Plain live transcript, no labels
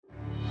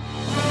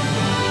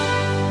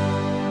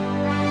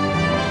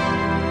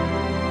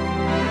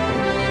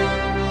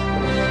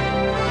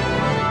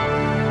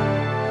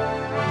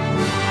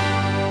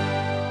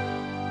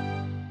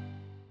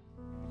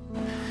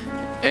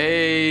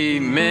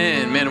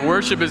Amen.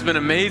 Worship has been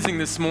amazing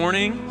this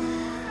morning.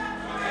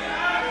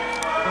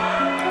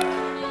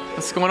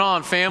 What's going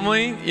on,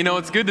 family? You know,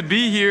 it's good to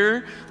be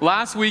here.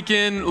 Last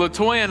weekend,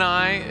 LaToya and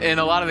I and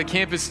a lot of the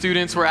campus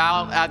students were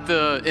out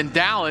in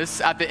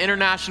Dallas at the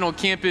International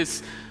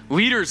Campus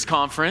Leaders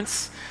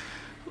Conference.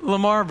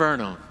 Lamar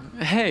Burnham,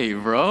 hey,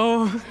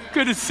 bro.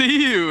 Good to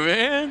see you,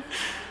 man.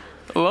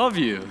 I love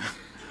you.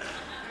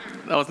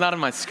 That was not in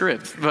my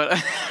script,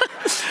 but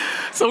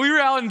so we were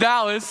out in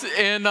Dallas,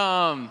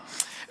 and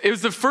it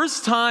was the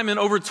first time in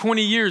over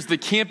 20 years the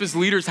campus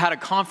leaders had a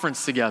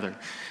conference together.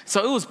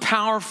 So it was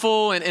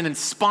powerful and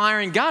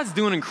inspiring. God's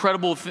doing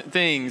incredible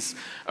things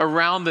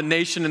around the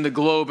nation and the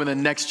globe and the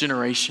next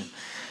generation.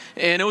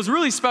 And it was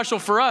really special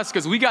for us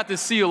because we got to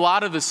see a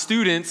lot of the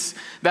students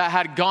that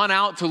had gone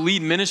out to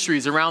lead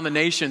ministries around the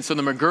nation. So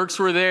the McGurks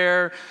were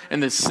there,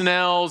 and the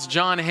Snells,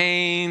 John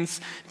Haynes,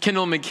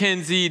 Kendall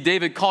McKenzie,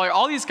 David Collier,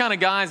 all these kind of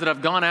guys that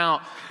have gone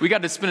out. We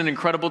got to spend an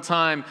incredible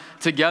time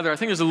together. I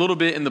think there's a little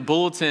bit in the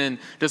bulletin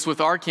just with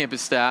our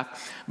campus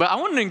staff. But I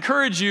wanted to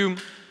encourage you,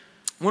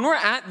 when we're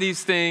at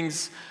these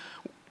things,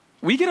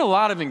 we get a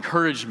lot of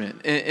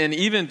encouragement. And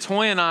even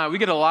Toy and I, we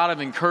get a lot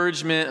of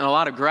encouragement and a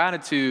lot of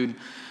gratitude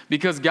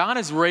because God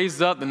has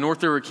raised up the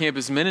North River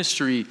Campus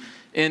Ministry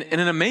in an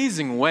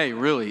amazing way,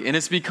 really. And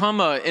it's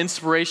become an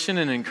inspiration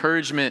and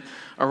encouragement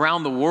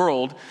around the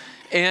world.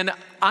 And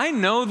I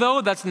know,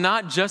 though, that's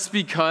not just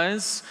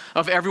because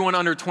of everyone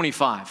under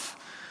 25,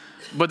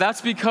 but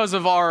that's because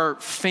of our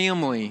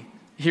family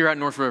here at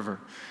North River.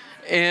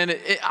 And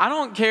I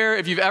don't care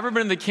if you've ever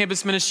been in the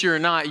campus ministry or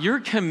not, your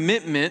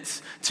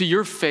commitment to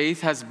your faith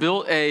has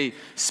built a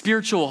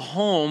spiritual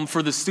home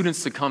for the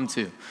students to come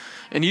to.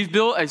 And you've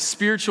built a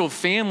spiritual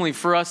family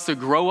for us to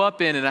grow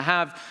up in and to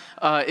have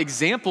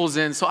examples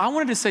in. So I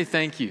wanted to say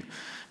thank you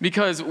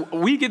because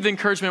we get the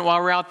encouragement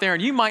while we're out there,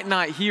 and you might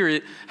not hear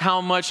it,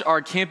 how much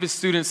our campus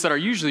students that are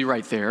usually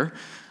right there,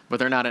 but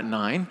they're not at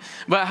 9,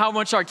 but how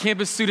much our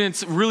campus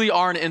students really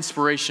are an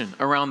inspiration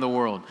around the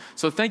world.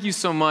 So thank you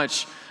so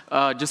much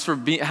just for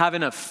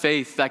having a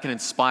faith that can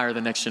inspire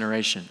the next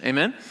generation.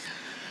 Amen?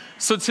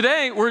 So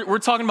today, we're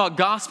talking about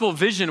gospel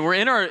vision. We're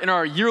in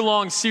our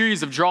year-long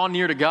series of Draw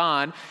Near to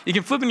God. You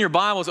can flip in your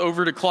Bibles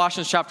over to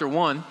Colossians chapter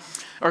 1,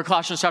 or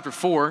Colossians chapter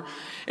 4.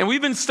 And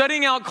we've been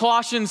studying out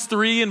Colossians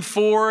 3 and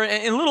 4,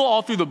 and a little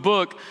all through the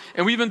book.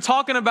 And we've been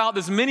talking about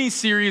this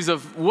mini-series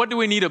of what do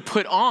we need to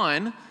put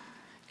on,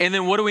 and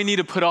then what do we need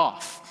to put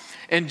off.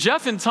 And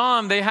Jeff and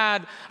Tom, they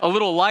had a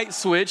little light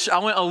switch. I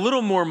went a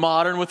little more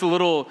modern with a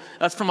little,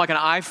 that's from like an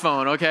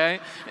iPhone, okay?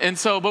 And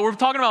so, but we're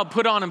talking about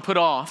put on and put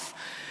off.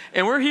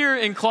 And we're here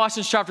in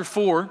Colossians chapter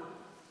 4,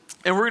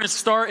 and we're going to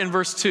start in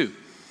verse 2.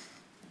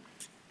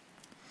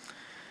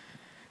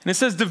 And it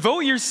says, devote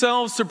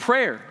yourselves to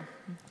prayer,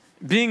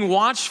 being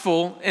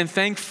watchful and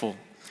thankful.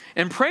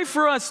 And pray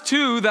for us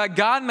too, that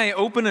God may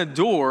open a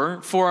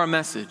door for our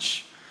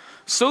message,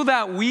 so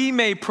that we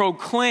may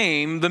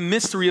proclaim the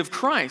mystery of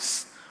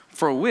Christ,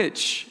 for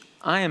which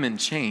I am in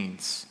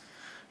chains.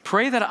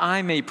 Pray that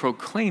I may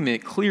proclaim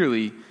it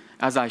clearly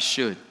as I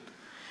should.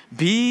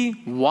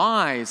 Be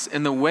wise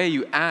in the way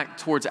you act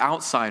towards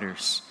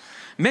outsiders.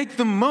 Make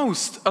the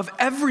most of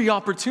every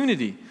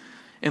opportunity,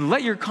 and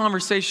let your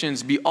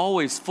conversations be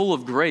always full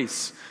of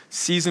grace,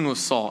 seasoned with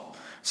salt,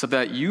 so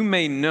that you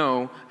may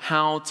know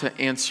how to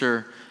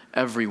answer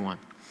everyone.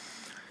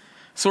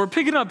 So we're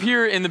picking up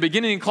here in the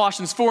beginning of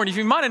Colossians 4, and if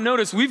you might have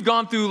noticed, we've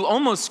gone through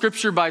almost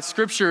scripture by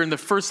scripture in the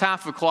first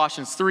half of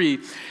Colossians 3.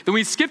 Then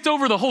we skipped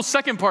over the whole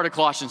second part of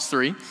Colossians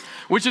 3,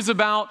 which is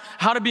about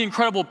how to be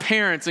incredible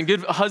parents and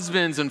good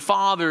husbands and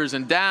fathers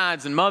and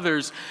dads and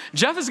mothers.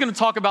 Jeff is going to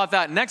talk about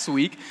that next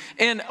week.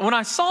 And when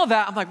I saw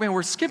that, I'm like, man,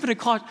 we're skipping a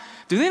Colossians.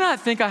 Do they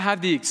not think I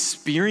have the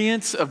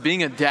experience of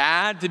being a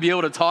dad to be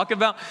able to talk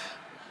about?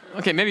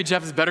 Okay, maybe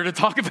Jeff is better to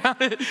talk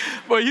about it,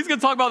 but he's going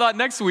to talk about that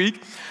next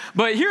week.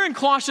 But here in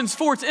Colossians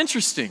 4, it's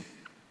interesting.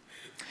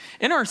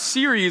 In our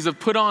series of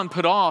Put On,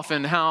 Put Off,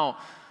 and how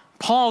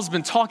Paul's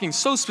been talking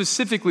so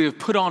specifically of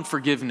put on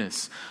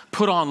forgiveness,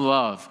 put on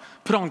love,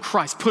 put on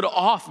Christ, put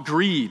off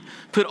greed,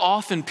 put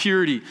off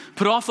impurity,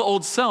 put off the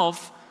old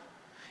self.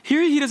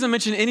 Here he doesn't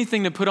mention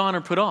anything to put on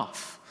or put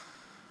off.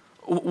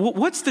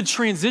 What's the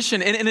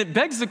transition? And it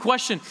begs the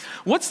question,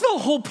 what's the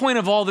whole point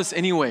of all this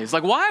anyways?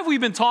 Like, why have we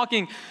been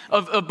talking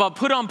about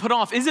put on, put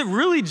off? Is it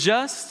really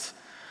just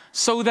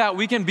so that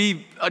we can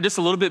be just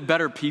a little bit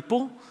better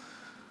people?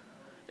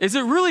 Is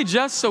it really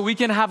just so we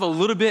can have a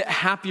little bit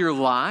happier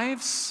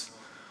lives?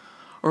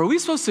 Or are we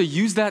supposed to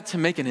use that to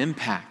make an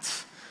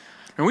impact?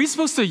 Are we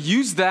supposed to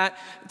use that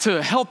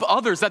to help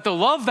others? That the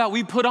love that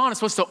we put on is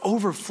supposed to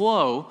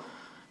overflow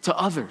to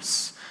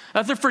others?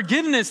 That the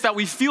forgiveness that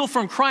we feel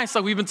from Christ,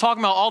 like we've been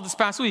talking about all this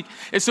past week,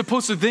 is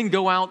supposed to then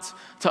go out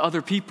to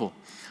other people.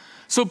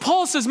 So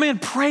Paul says, man,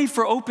 pray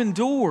for open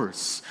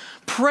doors.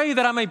 Pray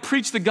that I may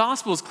preach the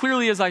gospel as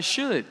clearly as I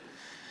should.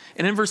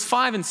 And in verse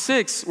 5 and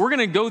 6, we're going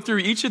to go through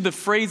each of the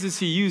phrases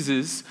he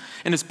uses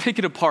and just pick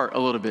it apart a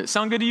little bit.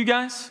 Sound good to you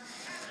guys?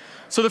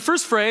 So the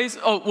first phrase,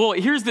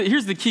 here's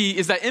the key,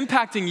 is that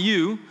impacting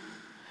you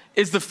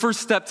is the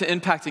first step to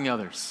impacting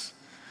others.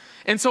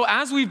 And so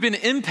as we've been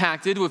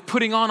impacted with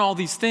putting on all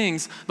these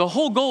things, the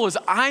whole goal is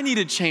I need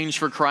to change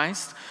for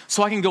Christ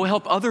so I can go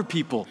help other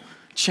people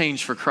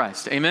change for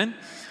Christ. Amen?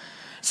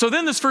 So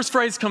then this first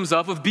phrase comes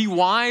up of be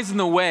wise in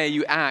the way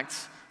you act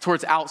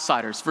towards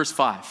outsiders. Verse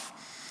 5.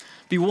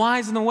 Be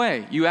wise in the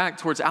way you act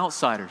towards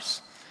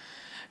outsiders.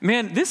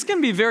 Man, this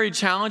can be very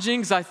challenging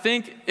because I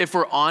think if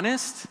we're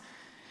honest,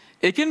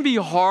 it can be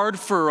hard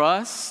for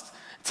us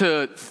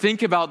to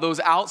think about those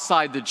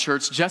outside the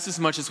church just as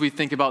much as we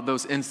think about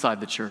those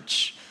inside the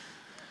church.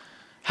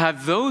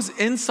 Have those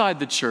inside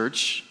the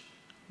church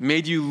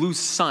made you lose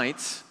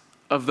sight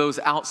of those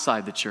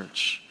outside the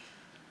church?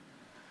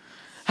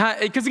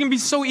 Because it can be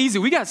so easy.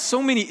 We got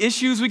so many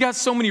issues. We got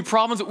so many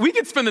problems. We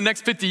could spend the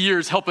next 50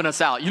 years helping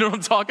us out. You know what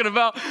I'm talking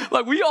about?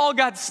 Like we all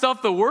got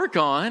stuff to work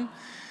on.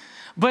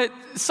 But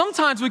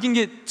sometimes we can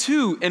get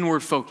too inward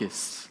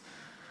focused.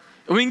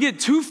 We can get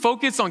too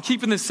focused on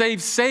keeping the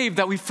saved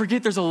that we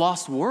forget there's a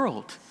lost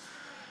world.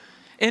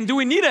 And do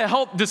we need to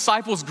help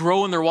disciples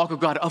grow in their walk with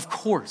God? Of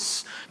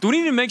course. Do we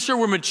need to make sure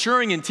we're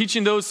maturing and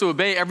teaching those to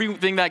obey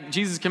everything that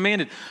Jesus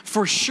commanded?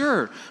 For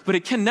sure. But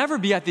it can never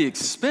be at the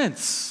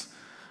expense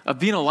of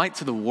being a light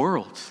to the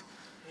world.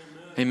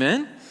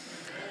 Amen?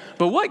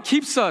 But what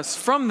keeps us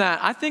from that,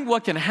 I think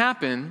what can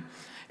happen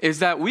is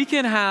that we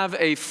can have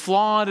a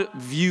flawed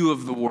view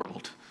of the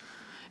world.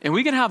 And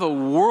we can have a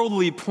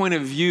worldly point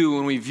of view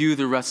when we view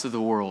the rest of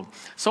the world.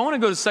 So I want to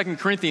go to 2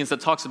 Corinthians that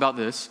talks about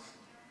this.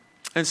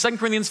 And 2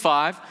 Corinthians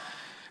 5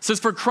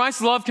 says, for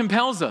Christ's love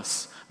compels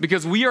us,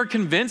 because we are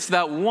convinced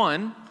that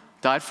one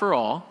died for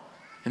all,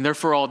 and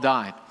therefore all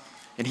died.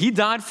 And he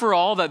died for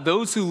all, that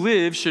those who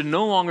live should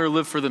no longer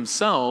live for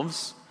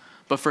themselves,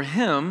 but for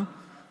him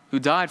who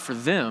died for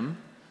them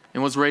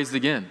and was raised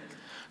again.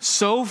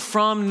 So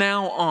from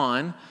now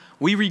on,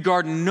 we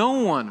regard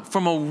no one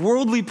from a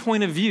worldly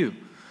point of view.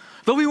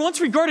 Though we once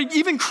regarded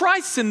even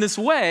Christ in this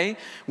way,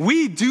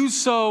 we do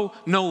so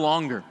no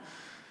longer.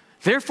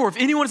 Therefore, if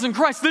anyone is in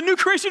Christ, the new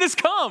creation has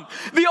come.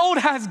 The old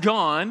has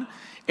gone,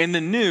 and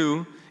the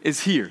new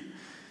is here.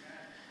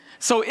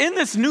 So in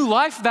this new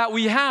life that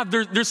we have,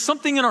 there's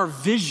something in our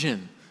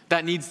vision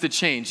that needs to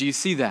change. Do you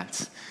see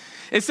that?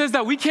 It says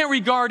that we can't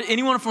regard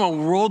anyone from a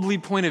worldly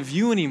point of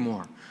view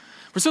anymore.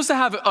 We're supposed to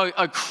have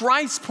a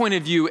Christ point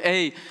of view,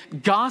 a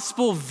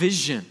gospel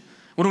vision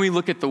when we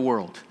look at the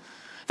world.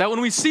 That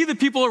when we see the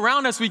people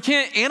around us, we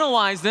can't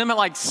analyze them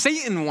like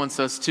Satan wants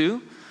us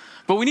to,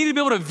 but we need to be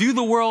able to view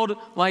the world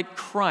like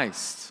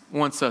Christ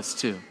wants us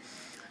to.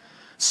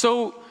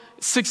 So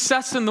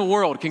success in the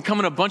world can come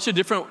in a bunch of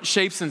different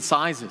shapes and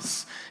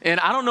sizes. And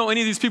I don't know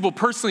any of these people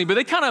personally, but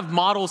they kind of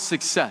model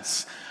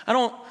success.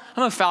 I'm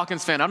a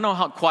Falcons fan. I don't know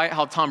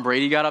how Tom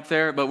Brady got up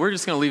there, but we're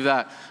just going to leave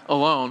that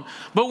alone.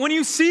 But when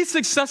you see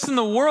success in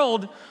the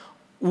world,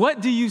 what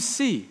do you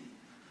see?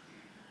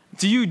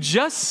 Do you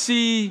just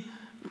see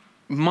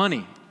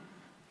money?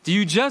 Do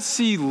you just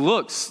see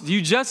looks? Do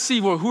you just see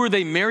who are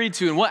they married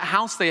to and what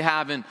house they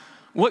have and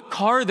what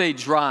car they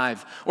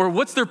drive or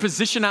what's their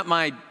position at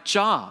my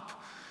job?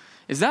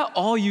 Is that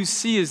all you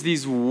see is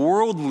these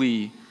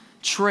worldly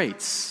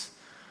traits?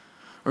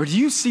 Or do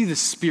you see the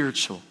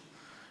spiritual?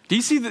 Do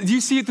you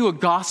see it through a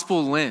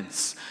gospel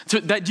lens?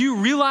 Do you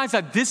realize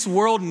that this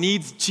world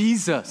needs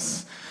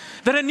Jesus?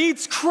 That it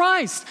needs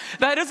Christ.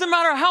 That it doesn't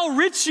matter how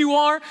rich you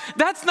are,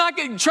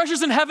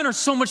 treasures in heaven are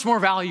so much more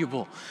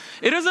valuable.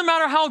 It doesn't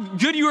matter how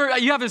good you are,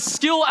 you have a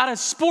skill at a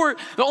sport.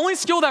 The only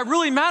skill that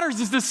really matters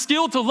is the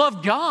skill to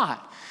love God.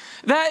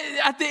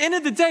 That at the end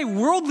of the day,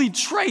 worldly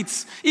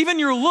traits, even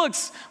your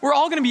looks, we're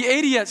all gonna be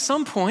 80 at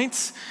some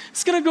point.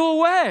 It's gonna go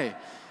away.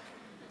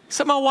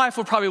 Except my wife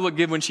will probably look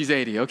good when she's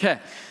 80, okay?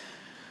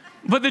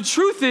 But the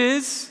truth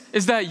is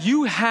that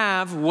you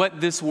have what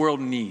this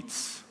world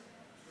needs.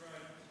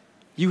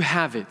 You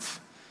have it.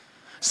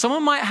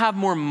 Someone might have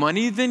more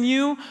money than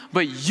you,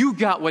 but you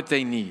got what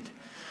they need.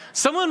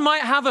 Someone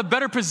might have a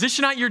better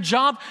position at your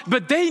job,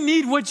 but they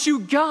need what you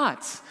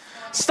got.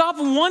 Stop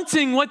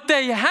wanting what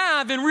they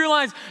have and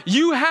realize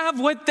you have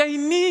what they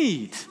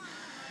need.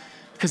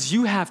 Because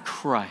you have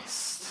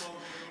Christ.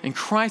 And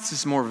Christ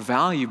is more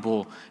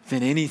valuable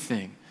than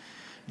anything.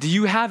 Do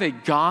you have a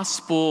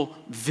gospel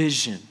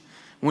vision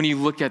when you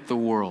look at the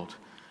world?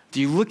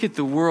 Do you look at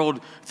the world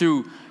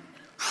through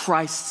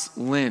Christ's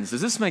lens? Does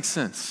this make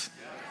sense?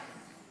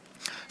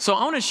 So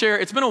I want to share,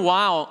 it's been a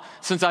while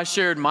since I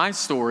shared my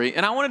story,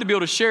 and I wanted to be able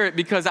to share it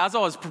because as I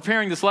was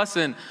preparing this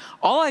lesson,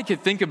 all I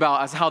could think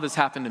about is how this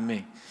happened to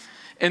me.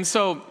 And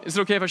so, is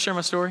it okay if I share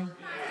my story?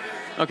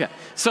 Okay.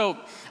 So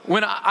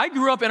when I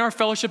grew up in our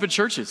fellowship at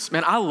churches,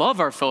 man, I love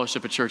our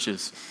fellowship at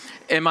churches.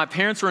 And my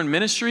parents were in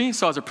ministry,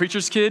 so I was a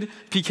preacher's kid,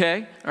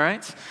 PK, all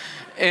right?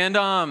 And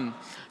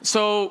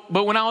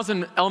but when I was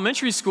in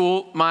elementary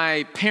school,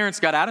 my parents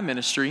got out of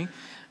ministry.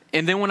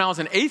 And then when I was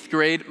in 8th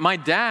grade, my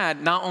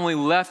dad not only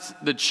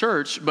left the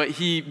church, but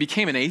he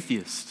became an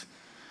atheist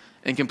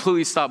and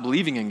completely stopped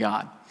believing in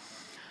God.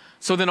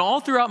 So then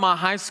all throughout my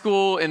high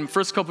school and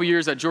first couple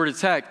years at Georgia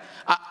Tech,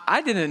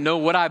 I didn't know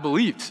what I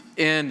believed.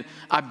 And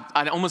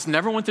I almost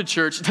never went to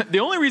church. The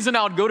only reason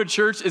I would go to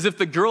church is if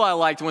the girl I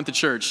liked went to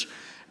church.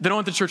 Then I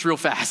went to church real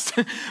fast.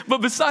 But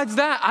besides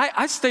that,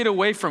 I stayed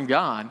away from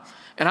God,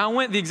 and I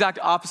went the exact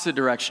opposite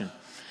direction.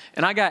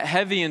 And I got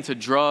heavy into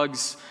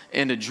drugs,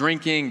 into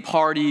drinking,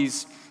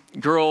 parties,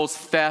 girls,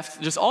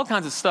 theft, just all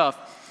kinds of stuff.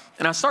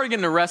 And I started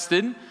getting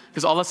arrested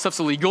because all that stuff's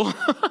illegal.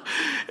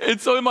 And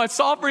so in my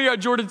sophomore year at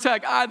Georgia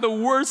Tech, I had the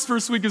worst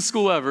first week of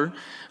school ever.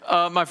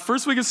 My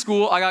first week of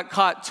school, I got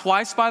caught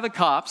twice by the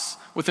cops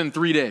within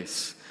 3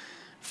 days.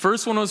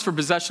 First one was for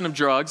possession of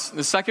drugs.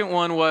 The second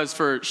one was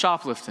for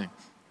shoplifting.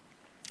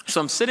 So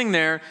I'm sitting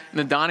there in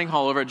the dining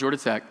hall over at Georgia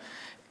Tech,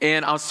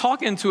 and I was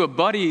talking to a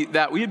buddy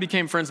that we had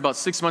became friends about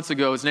 6 months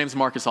ago. His name's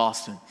Marcus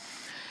Austin.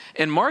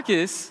 And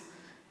Marcus,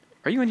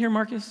 are you in here,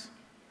 Marcus?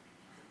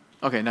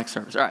 Okay, next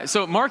service. All right,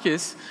 so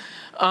Marcus,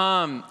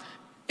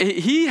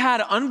 he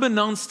had,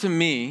 unbeknownst to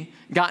me,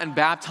 gotten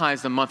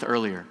baptized a month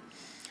earlier.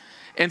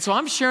 And so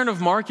I'm sharing with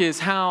Marcus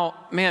how,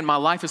 man, my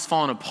life has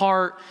fallen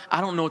apart.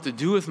 I don't know what to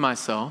do with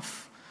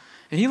myself.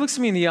 And he looks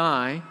me in the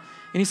eye,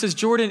 and he says,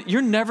 Jordan,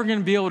 you're never going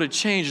to be able to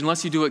change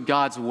unless you do it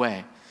God's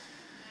way.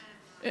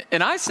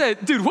 And I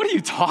said, dude, what are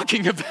you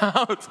talking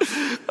about?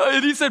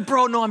 And he said,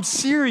 bro, no, I'm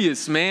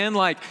serious, man.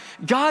 Like,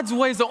 God's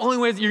way is the only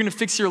way that you're going to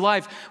fix your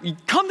life.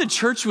 Come to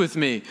church with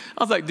me.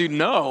 I was like, dude,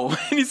 no.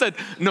 And he said,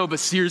 no, but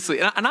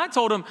seriously. And I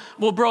told him,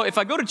 well, bro, if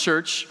I go to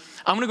church,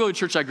 I'm going to go to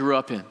church I grew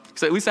up in.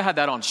 Because at least I had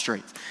that on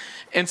straight.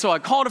 And so I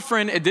called a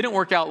friend. It didn't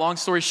work out. Long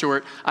story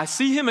short, I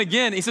see him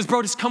again. He says,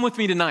 bro, just come with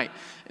me tonight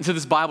into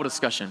this Bible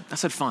discussion. I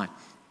said, fine.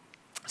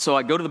 So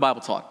I go to the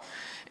Bible talk.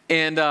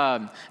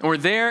 And we're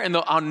there, and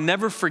I'll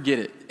never forget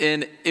it.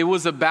 And it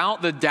was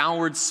about the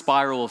downward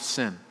spiral of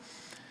sin.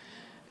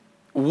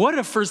 What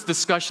a first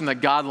discussion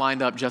that God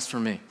lined up just for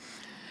me.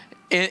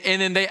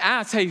 And then they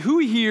asked, hey, who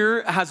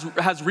here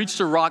has reached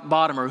a rock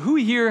bottom, or who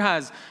here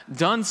has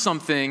done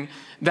something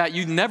that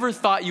you never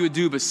thought you would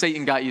do, but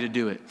Satan got you to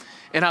do it?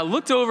 And I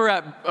looked over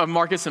at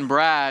Marcus and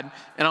Brad,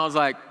 and I was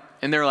like,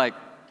 and they're like,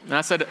 and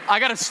I said, I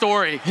got a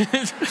story.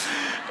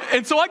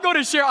 And so I go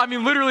to share,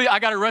 literally, I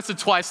got arrested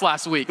twice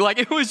last week. Like,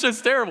 it was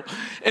just terrible.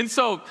 And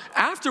so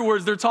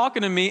afterwards, they're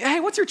talking to me, hey,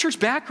 what's your church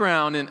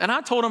background? And I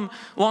told them,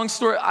 long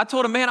story, I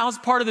told them, man, I was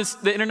part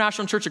of the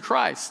International Church of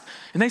Christ.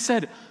 And they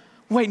said,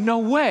 wait, no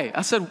way.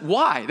 I said,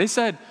 why? They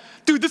said,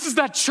 dude, this is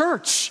that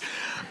church.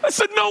 I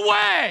said, no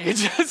way.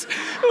 It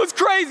was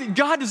crazy.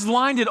 God just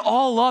lined it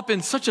all up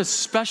in such a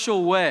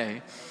special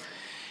way.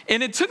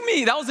 And it took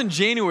me, that was in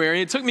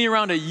January, it took me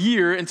around a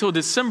year until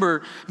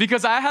December,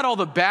 because I had all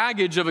the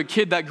baggage of a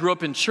kid that grew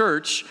up in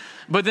church,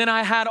 but then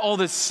I had all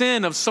the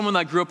sin of someone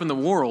that grew up in the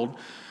world.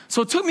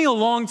 So it took me a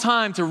long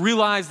time to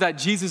realize that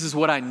Jesus is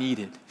what I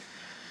needed.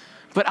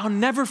 But I'll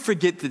never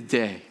forget the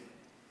day,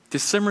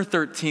 December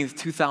 13th,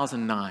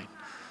 2009.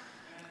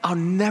 I'll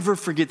never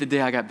forget the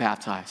day I got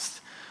baptized,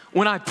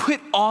 when I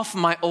put off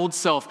my old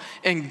self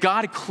and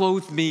God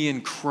clothed me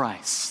in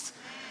Christ.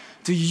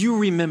 Do you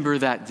remember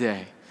that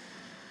day?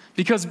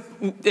 Because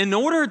in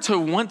order to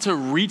want to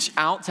reach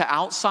out to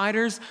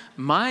outsiders,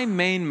 my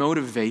main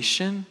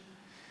motivation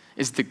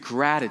is the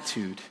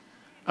gratitude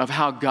of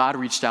how God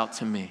reached out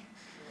to me.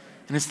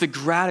 And it's the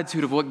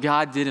gratitude of what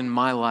God did in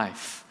my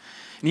life.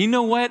 And you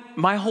know what?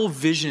 My whole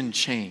vision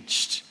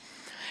changed.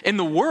 In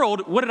the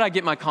world, what did I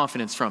get my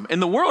confidence from?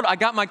 In the world, I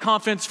got my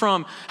confidence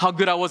from how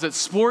good I was at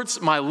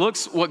sports, my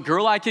looks, what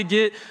girl I could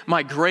get,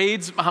 my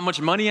grades, how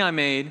much money I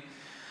made.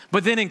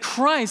 But then in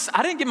Christ,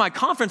 I didn't get my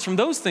confidence from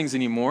those things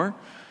anymore.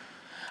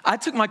 I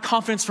took my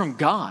confidence from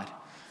God,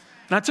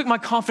 and I took my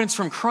confidence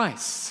from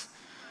Christ.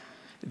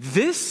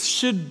 This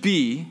should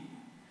be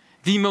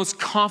the most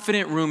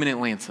confident room in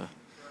Atlanta.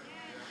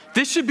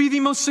 This should be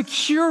the most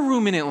secure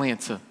room in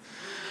Atlanta,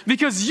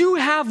 because you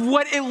have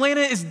what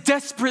Atlanta is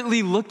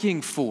desperately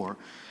looking for.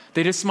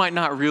 They just might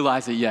not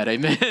realize it yet,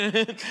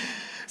 amen?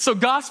 So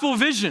gospel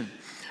vision.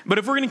 But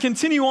if we're going to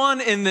continue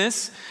on in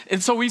this,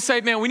 and so we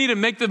say, man, we need to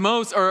make the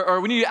most, or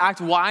we need to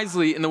act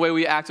wisely in the way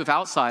we act with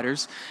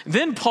outsiders.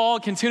 Then Paul,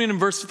 continuing in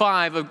verse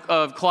 5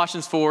 of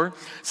Colossians 4,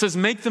 says,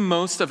 make the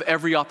most of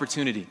every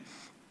opportunity.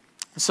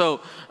 So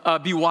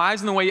be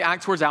wise in the way you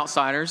act towards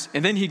outsiders.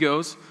 And then he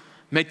goes,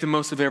 make the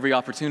most of every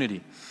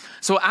opportunity.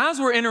 So as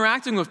we're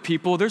interacting with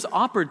people, there's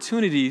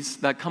opportunities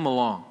that come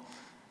along.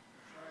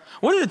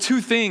 What are the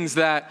two things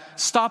that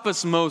stop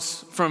us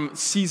most from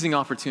seizing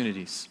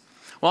opportunities?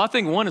 Well, I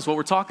think one is what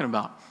we're talking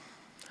about.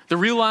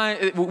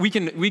 We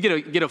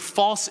get a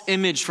false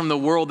image from the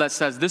world that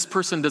says this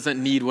person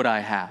doesn't need what I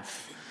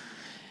have.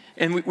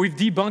 And we've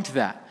debunked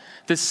that.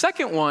 The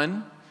second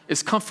one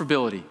is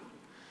comfortability,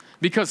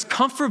 because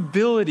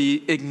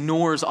comfortability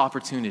ignores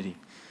opportunity.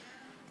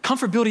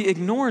 Comfortability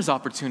ignores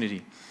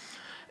opportunity.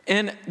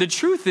 And the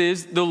truth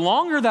is, the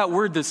longer that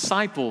we're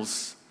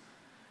disciples,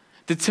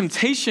 the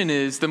temptation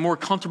is the more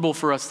comfortable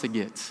for us to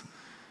get.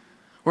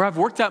 Where I've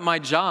worked at my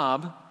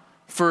job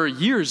for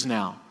years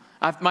now.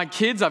 My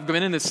kids, I've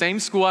been in the same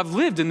school. I've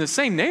lived in the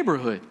same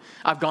neighborhood.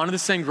 I've gone to the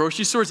same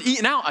grocery stores,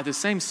 eaten out at the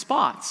same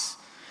spots.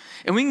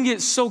 And we can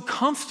get so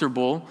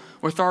comfortable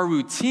with our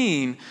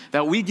routine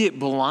that we get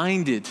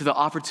blinded to the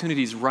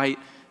opportunities right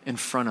in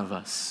front of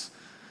us.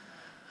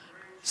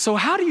 So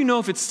how do you know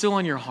if it's still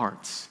on your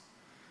heart?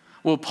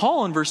 Well,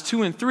 Paul in verse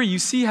 2 and 3, you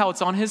see how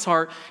it's on his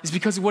heart is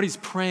because of what he's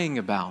praying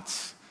about.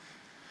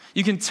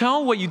 You can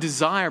tell what you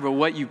desire by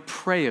what you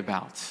pray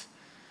about.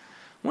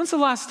 When's the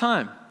last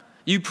time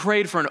you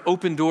prayed for an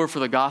open door for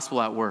the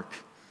gospel at work?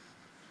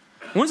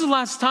 When's the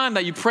last time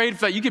that you prayed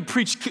that you could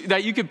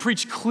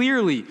preach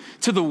clearly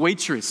to the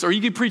waitress, or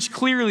you could preach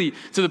clearly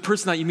to the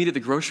person that you meet at the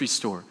grocery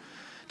store?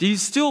 Do you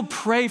still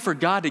pray for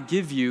God to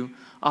give you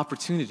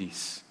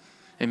opportunities?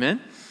 Amen?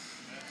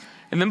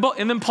 And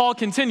then Paul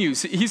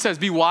continues. He says,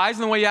 be wise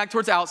in the way you act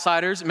towards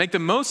outsiders, make the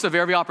most of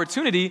every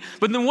opportunity.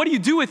 But then what do you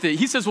do with it?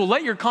 He says, well,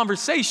 let your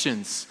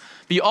conversations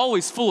be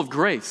always full of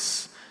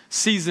grace,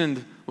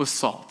 seasoned with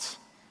salt.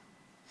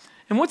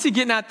 And what's he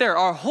getting at there?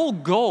 Our whole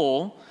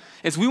goal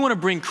is we want to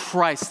bring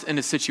Christ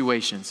into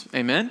situations.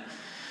 Amen?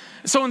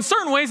 So in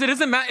certain ways,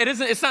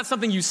 it's not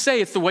something you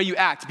say, it's the way you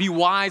act. Be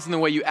wise in the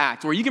way you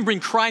act, where you can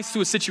bring Christ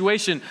to a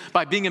situation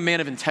by being a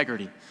man of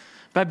integrity,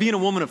 by being a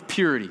woman of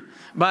purity,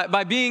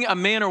 by being a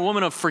man or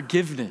woman of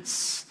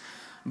forgiveness.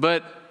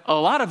 But a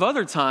lot of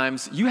other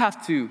times, you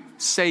have to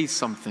say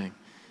something.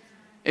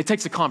 It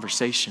takes a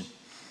conversation.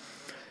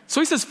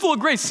 So he says, full of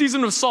grace,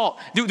 seasoned with salt.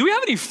 Do we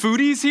have any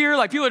foodies here?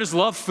 Like people that just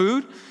love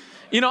food?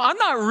 I'm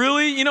not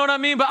really, you know what I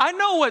mean? But I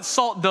know what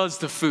salt does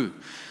to food.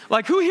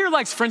 Like who here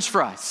likes French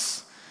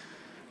fries?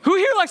 Who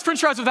here likes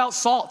French fries without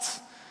salt?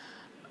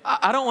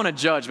 I don't want to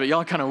judge, but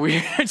y'all kind of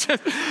weird.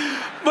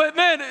 But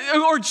man,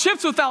 or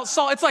chips without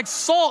salt. It's like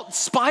salt,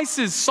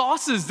 spices,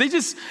 sauces.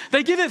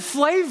 They give it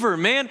flavor,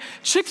 man.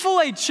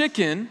 Chick-fil-A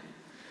chicken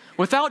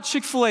without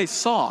Chick-fil-A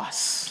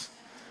sauce,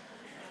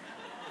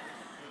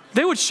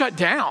 they would shut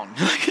down.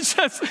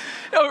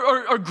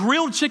 or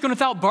grilled chicken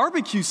without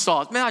barbecue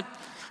sauce. Man,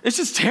 it's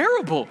just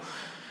terrible.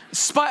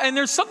 And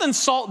there's something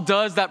salt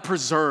does that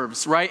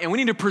preserves, right? And we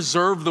need to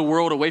preserve the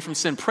world away from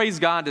sin. Praise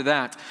God to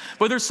that.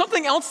 But there's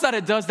something else that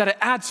it does, that it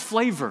adds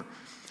flavor.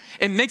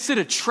 It makes it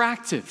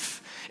attractive.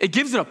 It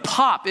gives it a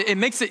pop. It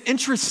makes it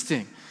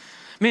interesting.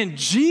 Man,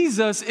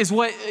 Jesus is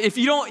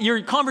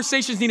your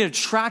conversations need to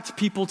attract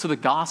people to the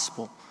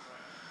gospel.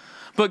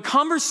 But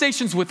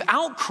conversations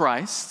without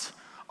Christ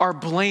are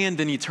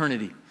bland in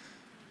eternity.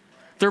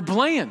 They're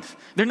bland.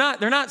 They're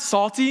not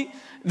salty.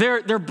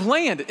 They're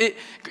bland.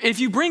 If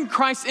you bring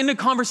Christ into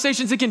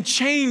conversations, it can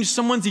change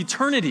someone's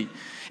eternity.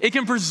 It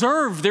can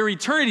preserve their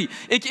eternity.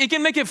 It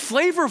can make it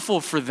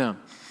flavorful for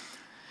them.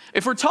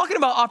 If we're talking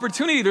about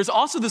opportunity, there's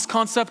also this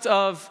concept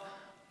of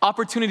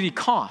opportunity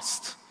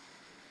cost.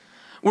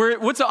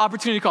 What's the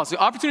opportunity cost? The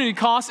opportunity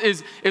cost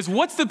is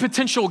what's the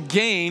potential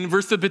gain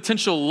versus the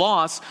potential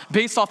loss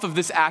based off of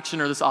this action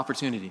or this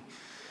opportunity.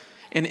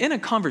 And in a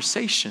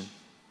conversation,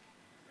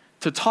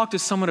 to talk to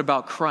someone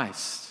about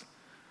Christ,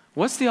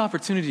 what's the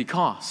opportunity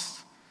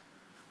cost?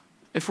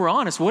 If we're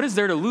honest, what is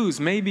there to lose?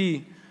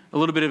 Maybe a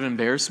little bit of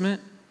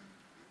embarrassment,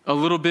 a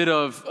little bit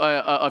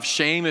of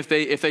shame if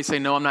they say,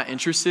 no, I'm not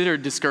interested, or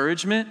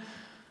discouragement.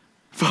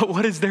 But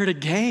what is there to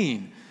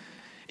gain?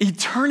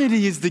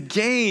 Eternity is the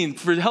gain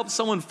to help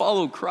someone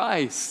follow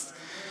Christ.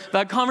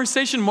 That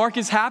conversation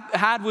Marcus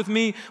had with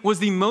me was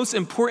the most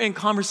important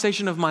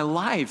conversation of my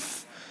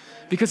life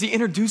because he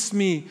introduced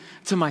me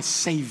to my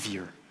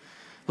Savior.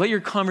 Let your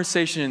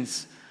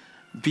conversations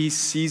be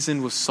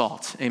seasoned with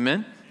salt.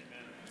 Amen?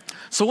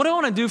 So what I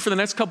want to do for the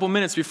next couple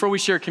minutes before we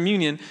share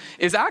communion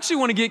is I actually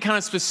want to get kind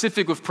of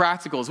specific with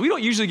practicals. We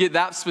don't usually get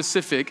that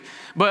specific,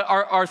 but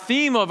our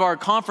theme of our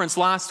conference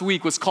last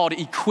week was called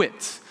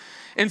Equipped.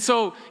 And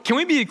so can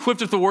we be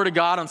equipped with the Word of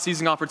God on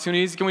seizing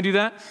opportunities? Can we do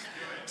that?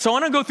 So I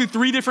want to go through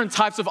 3 different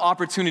types of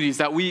opportunities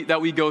that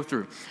we go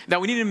through, that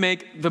we need to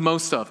make the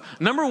most of.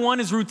 Number 1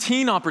 is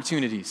routine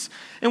opportunities.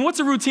 And what's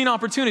a routine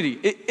opportunity?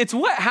 It's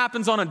what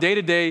happens on a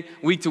day-to-day,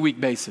 week-to-week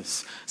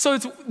basis. So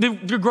it's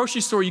the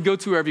grocery store you go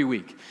to every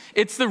week.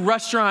 It's the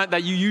restaurant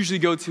that you usually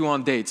go to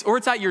on dates. Or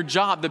it's at your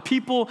job, the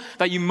people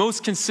that you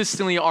most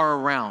consistently are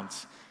around.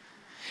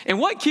 And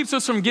what keeps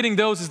us from getting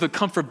those is the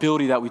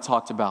comfortability that we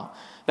talked about.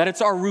 That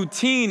it's our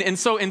routine. And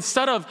so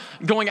instead of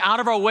going out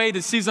of our way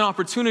to seize an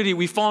opportunity,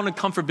 we fall into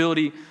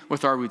comfortability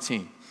with our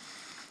routine.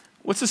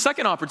 What's the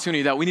second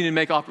opportunity that we need to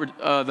make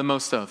the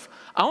most of?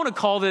 I want to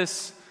call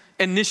this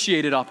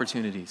initiated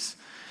opportunities.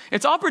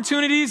 It's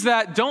opportunities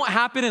that don't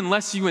happen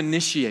unless you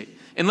initiate,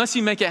 unless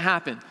you make it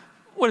happen.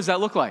 What does that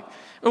look like?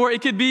 Or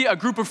it could be a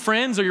group of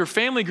friends or your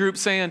family group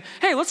saying,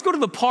 hey, let's go to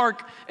the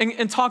park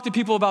and talk to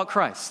people about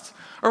Christ.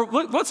 Or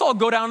let's all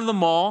go down to the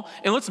mall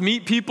and let's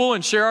meet people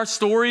and share our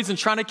stories and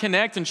try to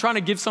connect and trying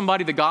to give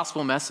somebody the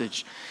gospel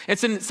message.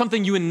 It's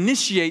something you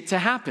initiate to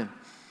happen.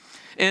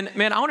 And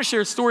man, I want to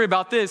share a story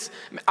about this.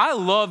 I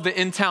love the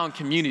in-town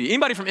community.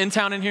 Anybody from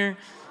in-town in here?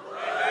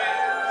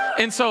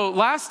 And so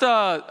last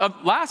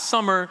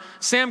summer,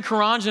 Sam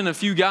Karanjan and a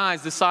few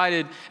guys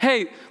decided,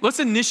 hey, let's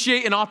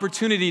initiate an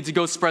opportunity to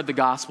go spread the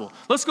gospel.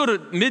 Let's go to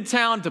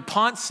Midtown, to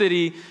Pont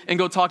City, and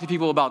go talk to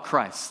people about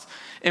Christ.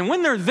 And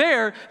when they're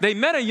there, they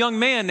met a young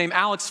man named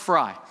Alex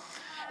Fry.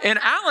 And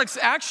Alex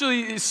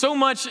actually so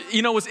much,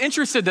 was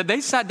interested that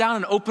they sat down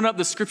and opened up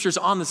the scriptures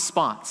on the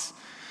spot.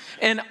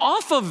 And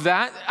off of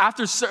that,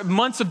 after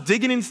months of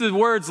digging into the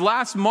words,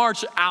 last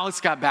March, Alex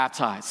got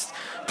baptized.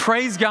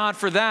 Praise God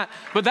for that.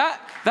 But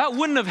that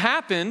wouldn't have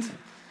happened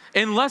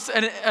unless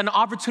an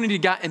opportunity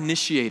got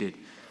initiated.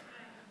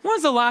 When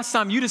was the last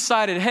time you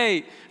decided,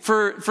 hey,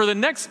 for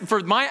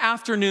my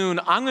afternoon,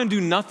 I'm going to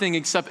do nothing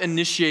except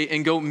initiate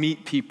and go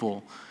meet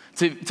people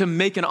to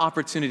make an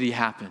opportunity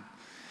happen?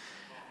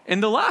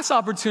 And the last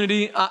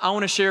opportunity I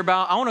want to share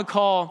about, I want to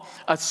call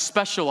a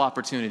special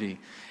opportunity.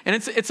 And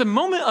it's a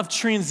moment of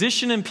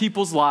transition in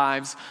people's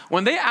lives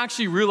when they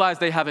actually realize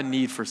they have a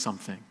need for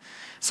something.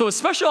 So a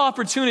special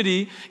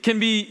opportunity can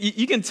be,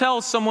 you can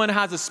tell someone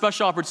has a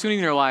special opportunity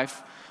in their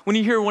life when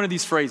you hear one of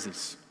these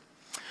phrases.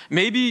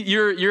 Maybe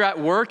you're at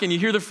work and you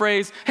hear the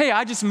phrase, hey,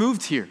 I just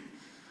moved here.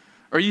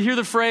 Or you hear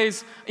the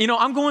phrase,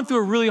 I'm going through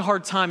a really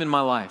hard time in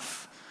my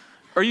life.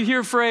 Or you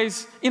hear a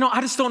phrase,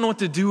 I just don't know what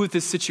to do with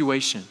this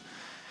situation.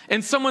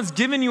 And someone's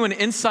given you an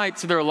insight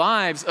to their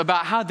lives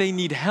about how they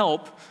need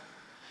help.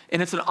 And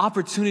it's an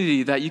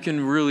opportunity that you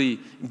can really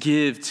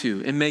give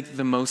to and make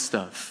the most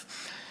of.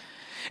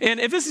 And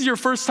if this is your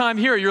first time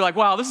here, you're like,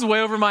 wow, this is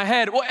way over my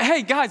head. Well,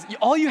 hey, guys,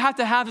 all you have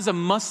to have is a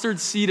mustard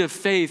seed of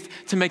faith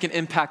to make an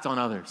impact on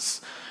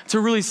others, to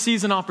really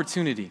seize an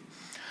opportunity.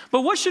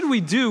 But what should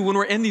we do when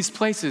we're in these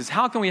places?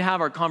 How can we have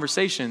our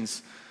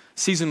conversations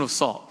seasoned with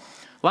salt?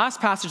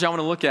 Last passage I want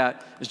to look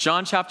at is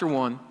John chapter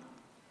 1.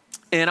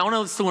 And I want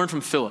us to learn from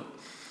Philip.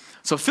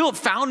 So Philip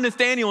found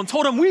Nathanael and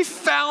told him, we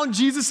found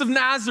Jesus of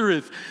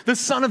Nazareth, the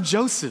son of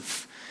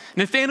Joseph.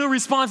 Nathanael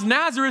responds,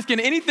 Nazareth, can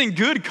anything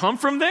good come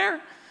from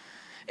there?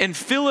 And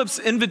Philip's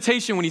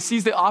invitation when he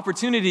sees the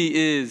opportunity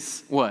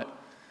is what?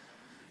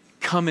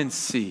 Come and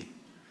see.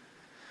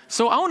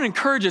 So I want to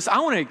encourage us, I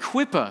want to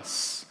equip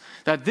us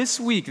that this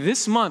week,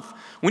 this month,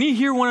 when you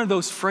hear one of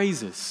those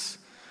phrases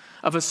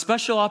of a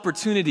special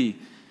opportunity,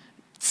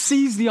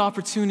 seize the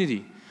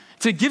opportunity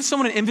to give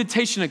someone an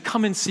invitation to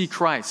come and see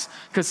Christ.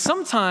 Because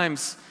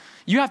sometimes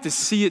you have to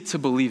see it to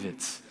believe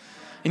it.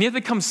 And you have to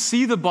come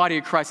see the body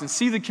of Christ and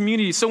see the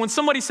community. So when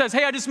somebody says,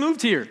 hey, I just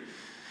moved here,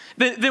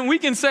 then we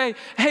can say,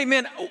 hey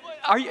man,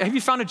 have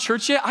you found a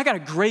church yet? I got a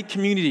great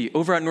community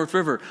over at North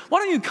River. Why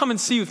don't you come and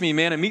see with me,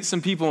 man, and meet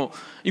some people?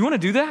 You want to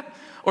do that?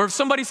 Or if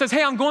somebody says,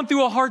 hey, I'm going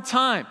through a hard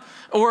time,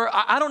 or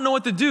I don't know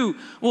what to do.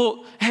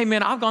 Well, hey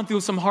man, I've gone through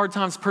some hard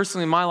times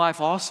personally in my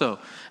life also.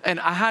 And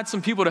I had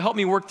some people to help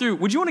me work through.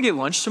 Would you want to get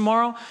lunch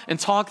tomorrow and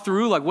talk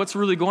through like what's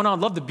really going on?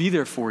 I'd love to be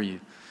there for you.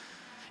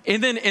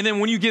 And then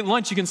when you get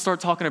lunch, you can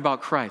start talking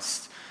about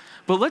Christ.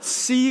 But let's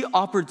see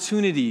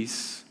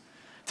opportunities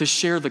to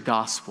share the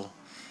gospel,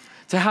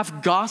 to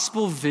have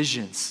gospel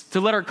visions, to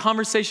let our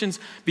conversations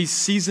be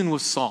seasoned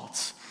with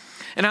salt.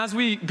 And as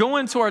we go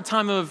into our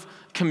time of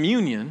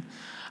communion,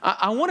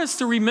 I want us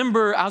to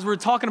remember, as we're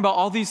talking about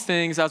all these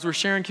things, as we're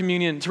sharing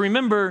communion, to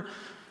remember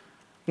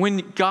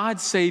when God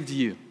saved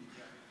you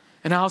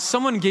and how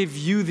someone gave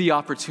you the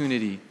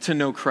opportunity to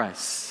know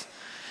Christ.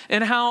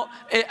 And how,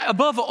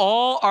 above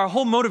all, our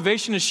whole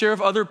motivation to share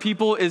with other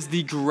people is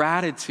the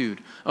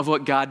gratitude of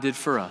what God did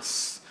for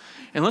us.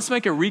 And let's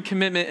make a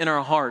recommitment in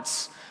our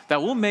hearts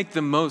that we'll make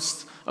the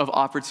most of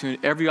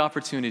every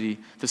opportunity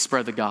to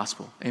spread the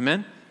gospel.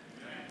 Amen?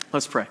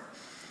 Let's pray.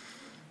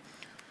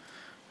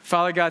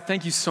 Father God,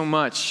 thank you so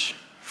much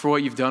for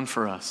what you've done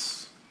for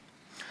us.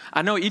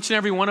 I know each and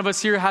every one of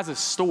us here has a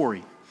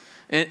story.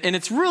 And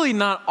it's really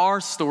not our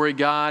story,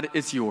 God,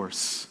 it's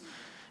yours.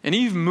 And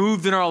you've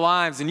moved in our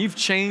lives and you've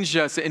changed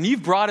us and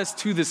you've brought us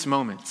to this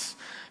moment.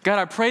 God,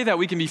 I pray that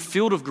we can be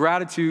filled with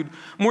gratitude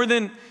more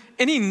than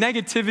any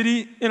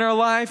negativity in our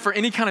life or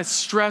any kind of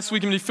stress.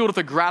 We can be filled with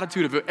the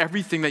gratitude of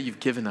everything that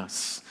you've given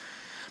us.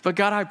 But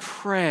God, I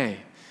pray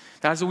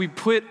that as we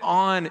put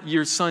on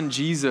your son,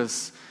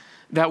 Jesus,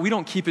 that we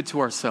don't keep it to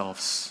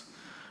ourselves,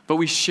 but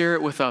we share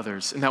it with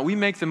others and that we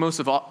make the most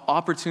of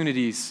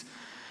opportunities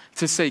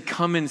to say,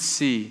 come and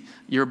see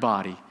your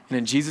body. And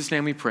in Jesus'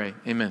 name we pray,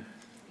 amen.